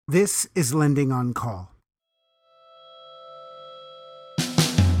This is Lending on Call.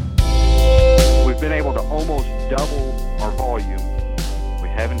 We've been able to almost double our volume. We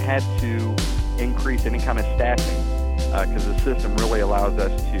haven't had to increase any kind of staffing because the system really allows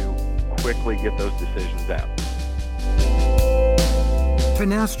us to quickly get those decisions out.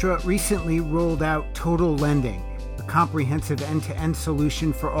 Finastra recently rolled out Total Lending, a comprehensive end-to-end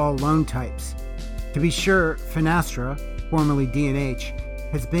solution for all loan types. To be sure, Finastra, formerly D&H,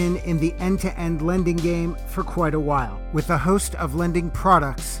 has been in the end-to-end lending game for quite a while, with a host of lending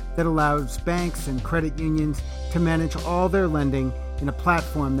products that allows banks and credit unions to manage all their lending in a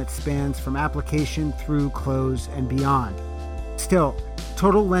platform that spans from application through close and beyond. Still,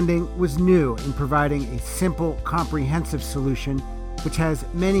 Total Lending was new in providing a simple, comprehensive solution which has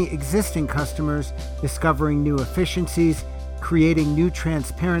many existing customers discovering new efficiencies, creating new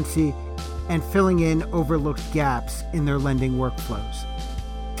transparency, and filling in overlooked gaps in their lending workflows.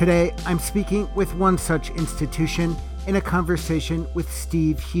 Today, I'm speaking with one such institution in a conversation with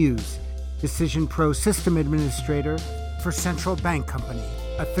Steve Hughes, Decision Pro System Administrator for Central Bank Company,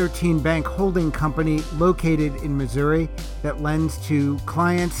 a 13-bank holding company located in Missouri that lends to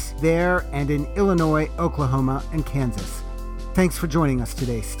clients there and in Illinois, Oklahoma, and Kansas. Thanks for joining us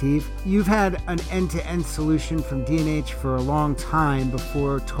today, Steve. You've had an end-to-end solution from D&H for a long time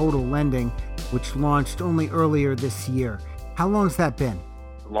before Total Lending, which launched only earlier this year. How long's that been?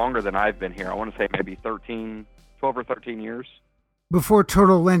 Longer than I've been here. I want to say maybe 12 or 13 years. Before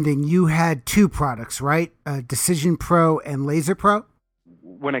Total Lending, you had two products, right? Decision Pro and Laser Pro?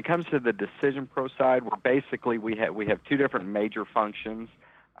 When it comes to the Decision Pro side, we have two different major functions,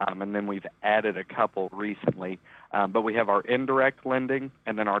 and then we've added a couple recently. But we have our indirect lending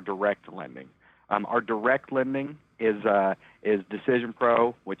and then our direct lending. Our direct lending is Decision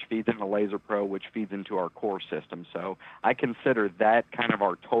Pro, which feeds into Laser Pro, which feeds into our core system. So I consider that kind of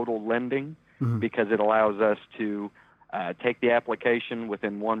our total lending because it allows us to take the application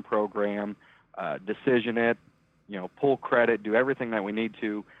within one program, decision it, pull credit, do everything that we need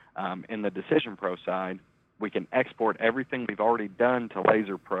to in the Decision Pro side. We can export everything we've already done to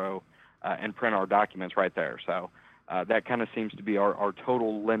Laser Pro and print our documents right there. So that kind of seems to be our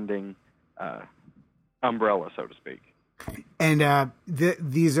total lending umbrella, so to speak. And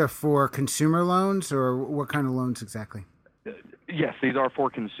these are for consumer loans, or what kind of loans exactly? Yes, these are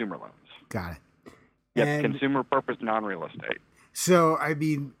for consumer loans. Got it. Yes, consumer purpose, non-real estate. So, I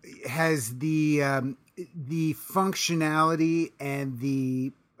mean, has the functionality and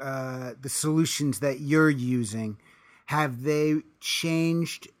the solutions that you're using, have they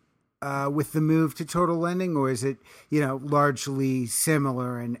changed with the move to Total Lending, or is it, largely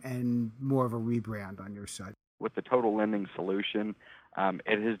similar and more of a rebrand on your side? With the Total Lending solution,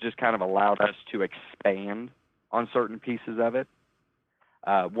 it has just kind of allowed us to expand on certain pieces of it.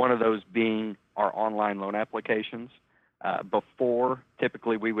 One of those being our online loan applications. Before,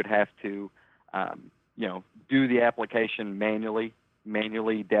 typically we would have to, do the application manually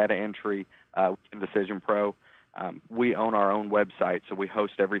data entry in Decision Pro. We own our own website, so we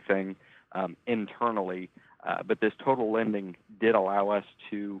host everything internally. But this Total Lending did allow us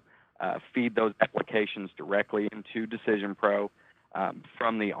to feed those applications directly into Decision Pro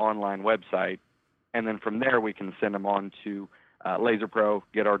from the online website. And then from there, we can send them on to Laser Pro,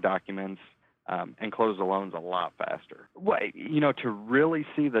 get our documents, and close the loans a lot faster. To really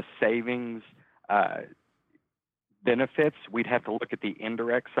see the savings benefits, we'd have to look at the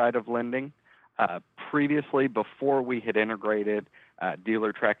indirect side of lending. Previously, before we had integrated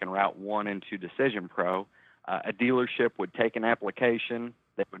Dealertrack and Route 1 into Decision Pro, a dealership would take an application,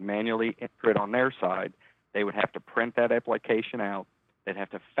 they would manually enter it on their side. They would have to print that application out. They'd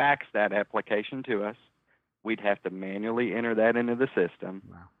have to fax that application to us. We'd have to manually enter that into the system,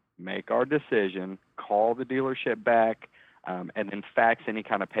 make our decision, call the dealership back, and then fax any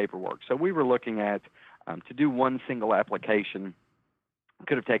kind of paperwork. So we were looking at, to do one single application,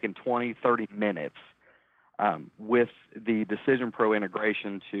 could have taken 20, 30 minutes. With the Decision Pro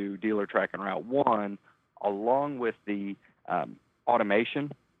integration to Dealertrack and Route 1, along with the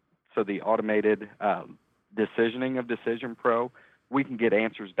automation, so the automated decisioning of Decision Pro, we can get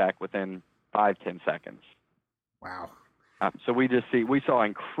answers back within 5-10 seconds. Wow. So we saw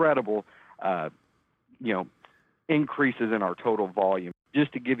incredible, increases in our total volume.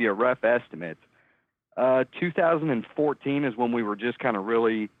 Just to give you a rough estimate, 2014 is when we were just kind of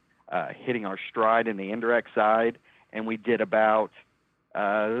really hitting our stride in the indirect side, and we did about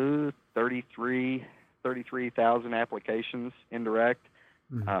 33,000 applications indirect.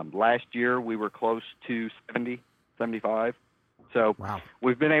 Last year, we were close to 70, 75. So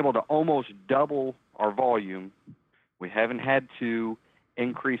we've been able to almost double our volume. We haven't had to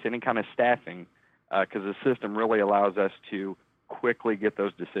increase any kind of staffing because the system really allows us to quickly get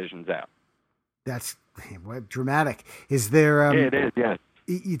those decisions out. That's what dramatic. Is there? It is, yes.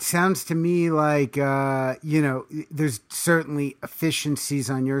 It sounds to me like, there's certainly efficiencies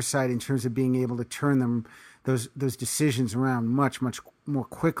on your side in terms of being able to turn those decisions around much, much more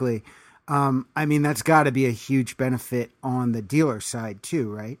quickly. That's got to be a huge benefit on the dealer side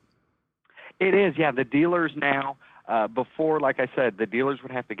too, right? It is, yeah. The dealers now, before, like I said, the dealers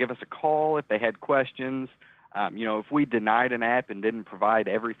would have to give us a call if they had questions. If we denied an app and didn't provide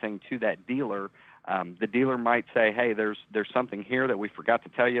everything to that dealer, the dealer might say, hey, there's something here that we forgot to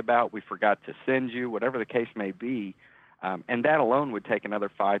tell you about, we forgot to send you, whatever the case may be. And that alone would take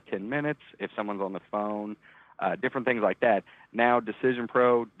another 5-10 minutes if someone's on the phone, different things like that. Now, Decision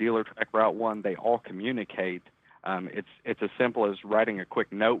Pro, DealerTrack, Route 1, they all communicate. It's as simple as writing a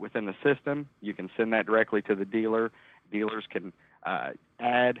quick note within the system. You can send that directly to the dealer. Dealers can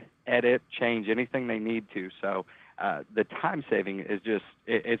add, edit, change anything they need to. So the time saving is just,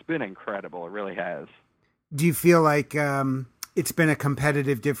 it's been incredible. It really has. Do you feel like it's been a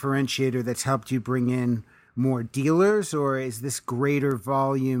competitive differentiator that's helped you bring in more dealers, or is this greater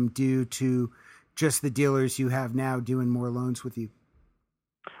volume due to just the dealers you have now doing more loans with you?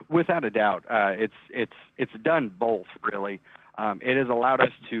 Without a doubt, it's done both, really. It has allowed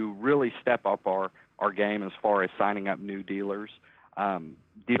us to really step up our game as far as signing up new dealers.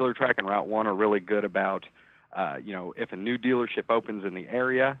 DealerTrack and Route 1 are really good about, if a new dealership opens in the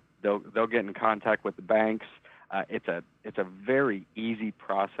area, they'll get in contact with the banks. It's a very easy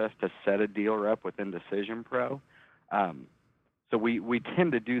process to set a dealer up within Decision Pro. So we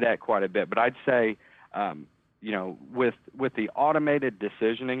tend to do that quite a bit. But I'd say, with the automated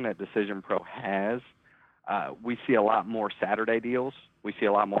decisioning that Decision Pro has, we see a lot more Saturday deals. We see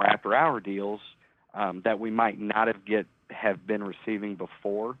a lot more after-hour deals that we might not have been receiving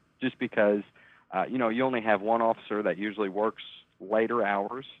before, just because you only have one officer that usually works later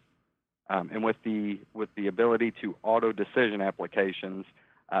hours, and with the ability to auto decision applications,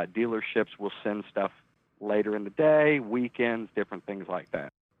 dealerships will send stuff later in the day, weekends, different things like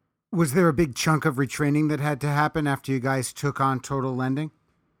that. Was there a big chunk of retraining that had to happen after you guys took on Total Lending?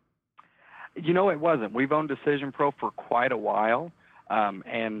 It wasn't. We've owned Decision Pro for quite a while,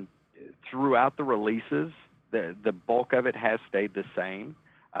 and throughout the releases, the bulk of it has stayed the same.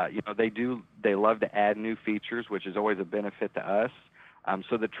 They love to add new features, which is always a benefit to us.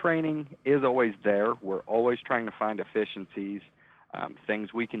 So the training is always there. We're always trying to find efficiencies,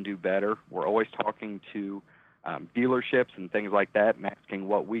 things we can do better. We're always talking to dealerships and things like that and asking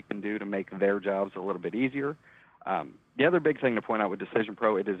what we can do to make their jobs a little bit easier. The other big thing to point out with Decision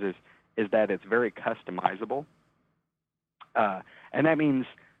Pro is that it's very customizable. And that means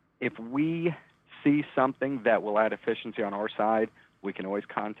if we see something that will add efficiency on our side, we can always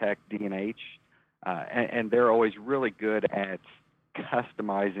contact D&H, and they're always really good at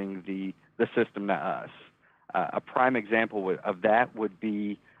customizing the system to us. A prime example of that would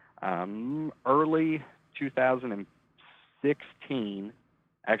be early 2016.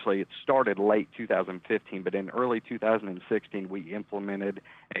 Actually, it started late 2015, but in early 2016, we implemented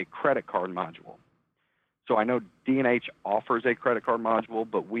a credit card module. So I know D&H offers a credit card module,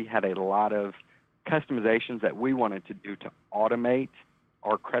 but we had a lot of customizations that we wanted to do to automate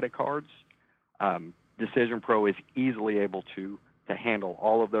our credit cards. Decision Pro is easily able to handle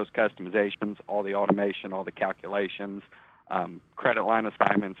all of those customizations, all the automation, all the calculations, credit line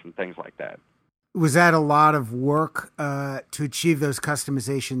assignments, and things like that. Was that a lot of work to achieve those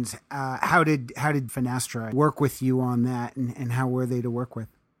customizations? How did Finastra work with you on that, and how were they to work with?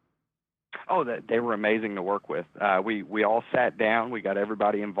 Oh, they were amazing to work with. We all sat down. We got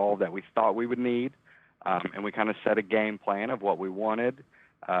everybody involved that we thought we would need, and we kind of set a game plan of what we wanted.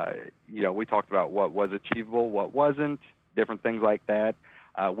 We talked about what was achievable, what wasn't, different things like that.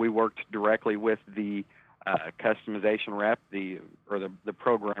 We worked directly with the customization rep, the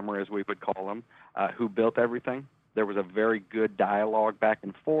programmer, as we would call them, who built everything. There was a very good dialogue back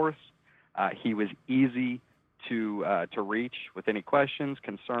and forth. He was easy to reach with any questions,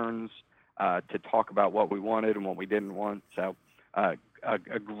 concerns, to talk about what we wanted and what we didn't want. So a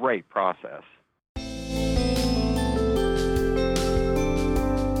great process.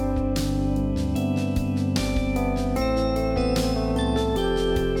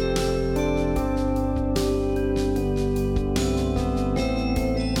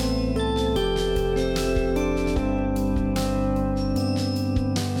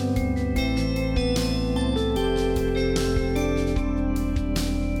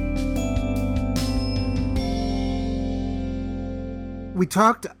 We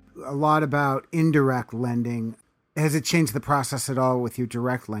talked a lot about indirect lending. Has it changed the process at all with your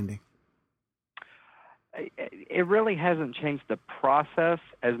direct lending? It really hasn't changed the process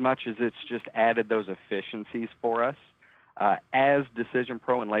as much as it's just added those efficiencies for us. As Decision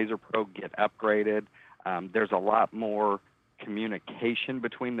Pro and Laser Pro get upgraded, there's a lot more communication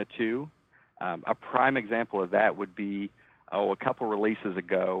between the two. A prime example of that would be, a couple releases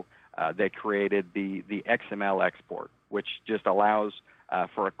ago, they created the XML export, which just allows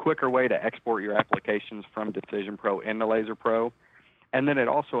for a quicker way to export your applications from Decision Pro into Laser Pro. And then it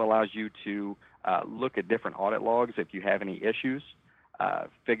also allows you to look at different audit logs if you have any issues,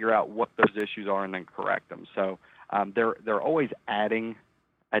 figure out what those issues are, and then correct them. So they're always adding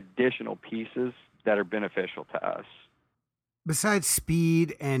additional pieces that are beneficial to us. Besides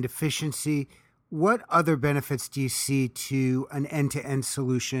speed and efficiency, what other benefits do you see to an end-to-end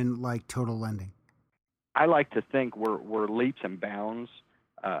solution like Total Lending? I like to think we're leaps and bounds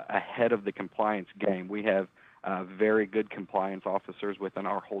ahead of the compliance game. We have very good compliance officers within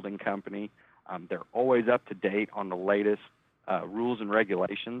our holding company. They're always up to date on the latest rules and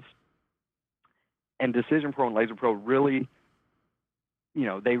regulations. And Decision Pro and Laser Pro really,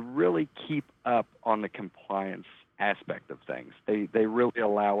 they really keep up on the compliance aspect of things. They really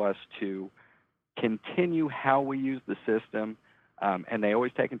allow us to continue how we use the system, and they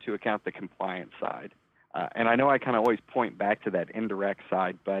always take into account the compliance side. And I know I kind of always point back to that indirect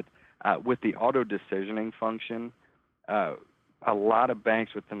side, but with the auto decisioning function, a lot of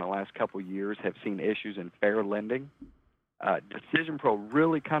banks within the last couple of years have seen issues in fair lending. Decision Pro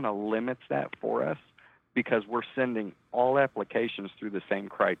really kind of limits that for us because we're sending all applications through the same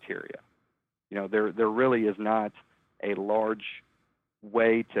criteria. There really is not a large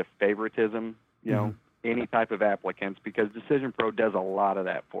way to favoritism, any type of applicants, because Decision Pro does a lot of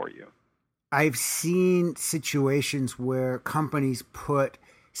that for you. I've seen situations where companies put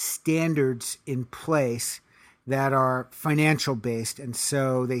standards in place that are financial based, and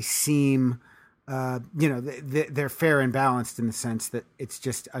so they seem, they're fair and balanced in the sense that it's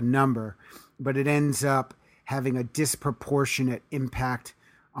just a number, but it ends up having a disproportionate impact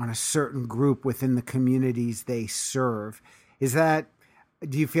on a certain group within the communities they serve.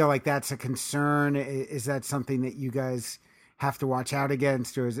 Do you feel like that's a concern? Is that something that you guys have to watch out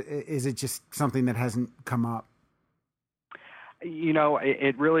against, or is it just something that hasn't come up?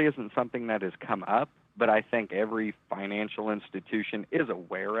 It really isn't something that has come up, but I think every financial institution is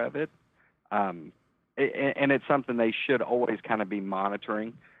aware of it. And it's something they should always kind of be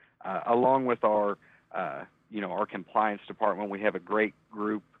monitoring. Along with our compliance department, we have a great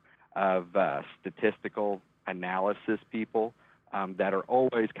group of statistical analysis people that are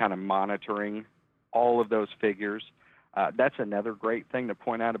always kind of monitoring all of those figures. That's another great thing to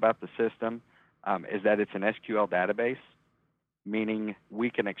point out about the system, is that it's an SQL database, meaning we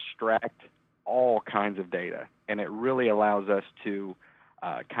can extract all kinds of data, and it really allows us to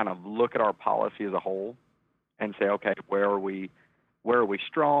kind of look at our policy as a whole and say, okay, where are we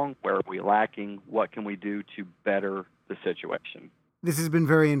strong, where are we lacking, what can we do to better the situation? This has been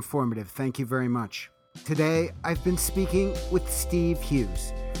very informative. Thank you very much. Today, I've been speaking with Steve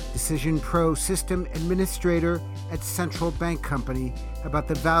Hughes, Decision Pro System Administrator at Central Bank Company, about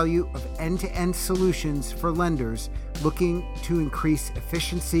the value of end-to-end solutions for lenders looking to increase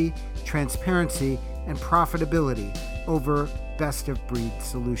efficiency, transparency, and profitability over best-of-breed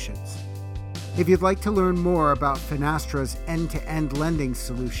solutions. If you'd like to learn more about Finastra's end-to-end lending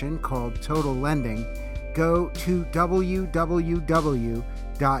solution called Total Lending, go to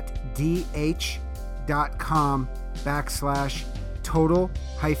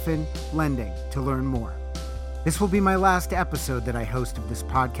www.dh.com/total-lending to learn more. This will be my last episode that I host of this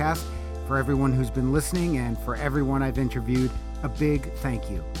podcast. For everyone who's been listening and for everyone I've interviewed, a big thank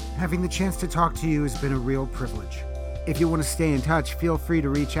you. Having the chance to talk to you has been a real privilege. If you want to stay in touch, feel free to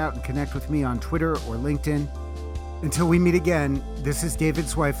reach out and connect with me on Twitter or LinkedIn. Until we meet again, this is David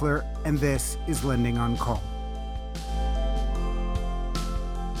Zweifler, and this is Lending on Call.